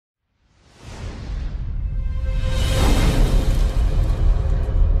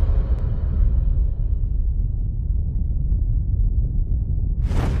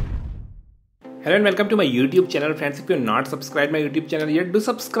Hello and welcome to my YouTube channel, friends. If you're not subscribed my YouTube channel yet, do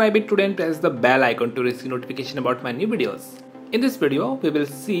subscribe it today and press the bell icon to receive notification about my new videos. In this video, we will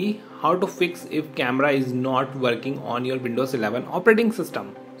see how to fix if camera is not working on your Windows 11 operating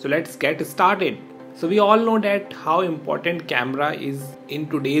system. So let's get started. So we all know that how important camera is in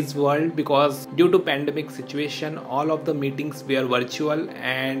today's world, because due to pandemic situation all of the meetings were virtual,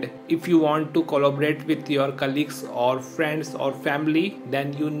 and if you want to collaborate with your colleagues or friends or family,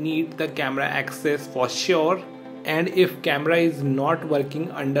 then you need the camera access for sure. And if camera is not working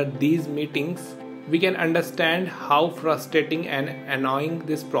under these meetings, we can understand how frustrating and annoying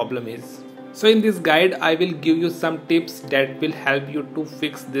this problem is. So in this guide, I will give you some tips that will help you to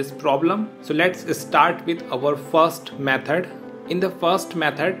fix this problem. So let's start with our first method. In the first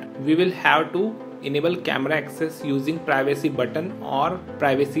method, we will have to enable camera access using privacy button or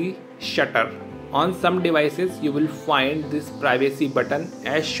privacy shutter. On some devices, you will find this privacy button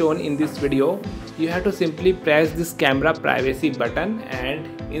as shown in this video. You have to simply press this camera privacy button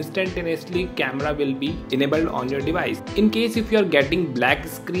and instantaneously camera will be enabled on your device. In case if you are getting black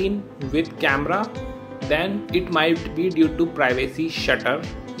screen with camera, then it might be due to privacy shutter.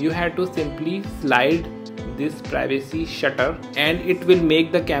 You have to simply slide this privacy shutter and it will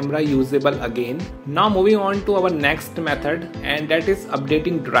make the camera usable again. Now moving on to our next method, and that is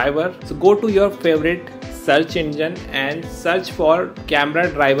updating driver. So go to your favorite search engine and search for camera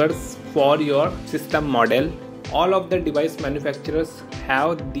drivers for your system model. All of the device manufacturers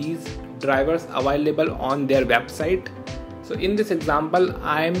have these drivers available on their website. So in this example,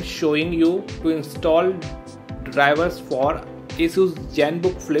 I am showing you to install drivers for Asus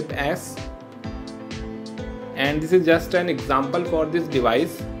ZenBook Flip S, and this is just an example for this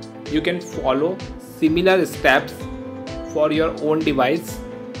device. You can follow similar steps for your own device.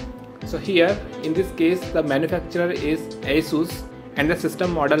 So here in this case, the manufacturer is Asus and the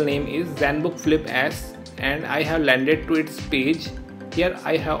system model name is ZenBook Flip S, and I have landed to its page. Here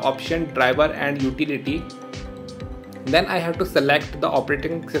I have option driver and utility. Then I have to select the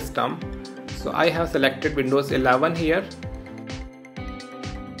operating system. So I have selected Windows 11 here.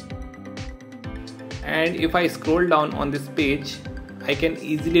 And if I scroll down on this page, I can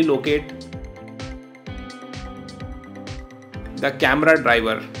easily locate the camera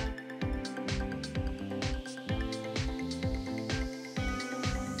driver.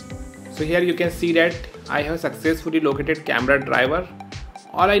 So here you can see that I have successfully located camera driver.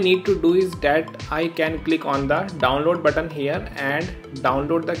 All I need to do is that I can click on the download button here and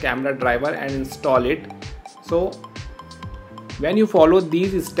download the camera driver and install it. So when you follow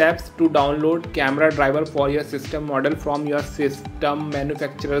these steps to download camera driver for your system model from your system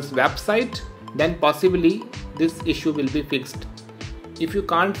manufacturer's website, then possibly this issue will be fixed. If you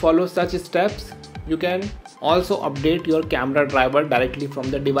can't follow such steps, you can also update your camera driver directly from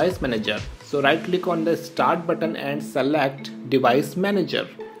the device manager. So right click on the start button and select device manager.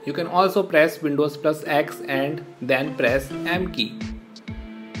 You can also press Windows plus X and then press M key.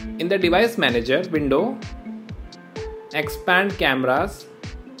 In the device manager window, expand cameras,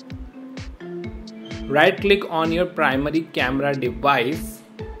 right click on your primary camera device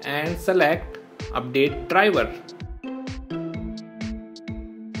and select update driver.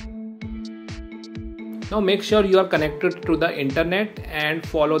 Now make sure you are connected to the internet and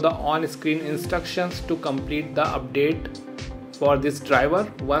follow the on-screen instructions to complete the update for this driver.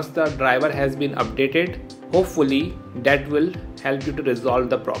 Once the driver has been updated, hopefully that will help you to resolve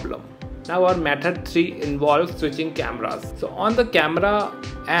the problem. Now our method 3 involves switching cameras. So on the camera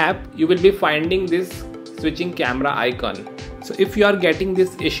app, you will be finding this switching camera icon. So if you are getting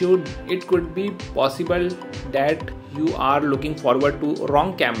this issue, it could be possible that you are looking forward to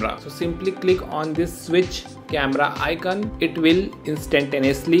wrong camera. So simply click on this switch camera icon. It will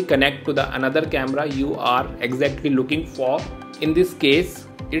instantaneously connect to the another camera you are exactly looking for. In this case,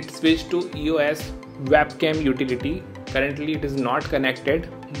 it switched to EOS webcam utility. Currently it is not connected,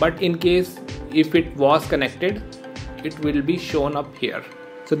 but in case if it was connected, it will be shown up here.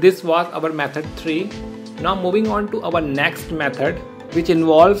 So this was our method 3. Now moving on to our next method, which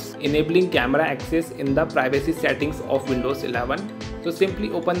involves enabling camera access in the privacy settings of Windows 11. So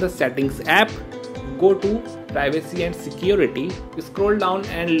simply open the settings app, go to privacy and security, scroll down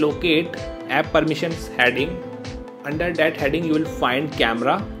and locate app permissions heading. Under that heading you will find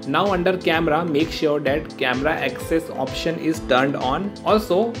camera. Now under camera, make sure that camera access option is turned on.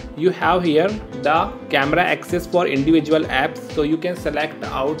 Also you have here the camera access for individual apps, so you can select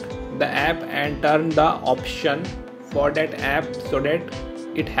out the app and turn the option for that app so that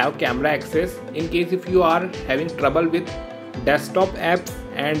it have camera access. In case if you are having trouble with desktop apps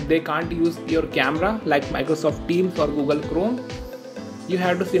and they can't use your camera like Microsoft Teams or Google Chrome, you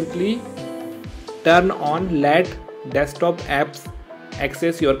have to simply turn on let desktop apps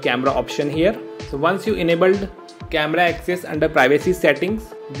access your camera option here. So once you enabled camera access under privacy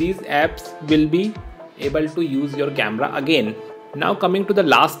settings, these apps will be able to use your camera again. Now coming to the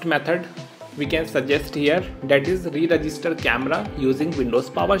last method we can suggest here, that is re-register camera using Windows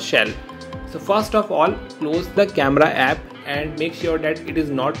PowerShell. So first of all, close the camera app and make sure that it is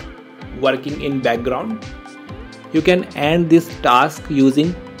not working in background. You can end this task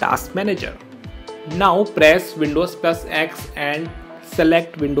using Task Manager. Now press Windows +X and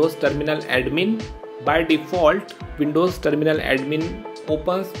select Windows Terminal Admin. By default, Windows Terminal Admin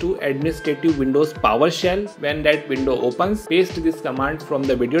opens to administrative Windows PowerShell. When that window opens, paste this command from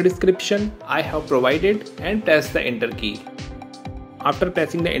the video description I have provided and press the enter key. After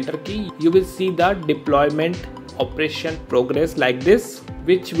pressing the enter key, you will see the deployment operation progress like this,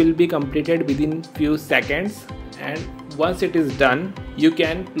 which will be completed within few seconds. And once it is done, you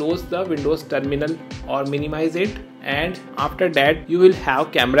can close the Windows terminal or minimize it, and after that you will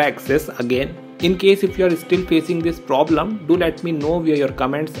have camera access again. In case if you are still facing this problem, do let me know via your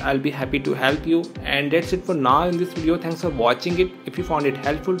comments. I'll be happy to help you. And that's it for now in this video. Thanks for watching it. If you found it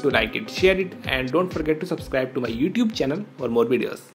helpful, do like it, share it, and don't forget to subscribe to my YouTube channel for more videos.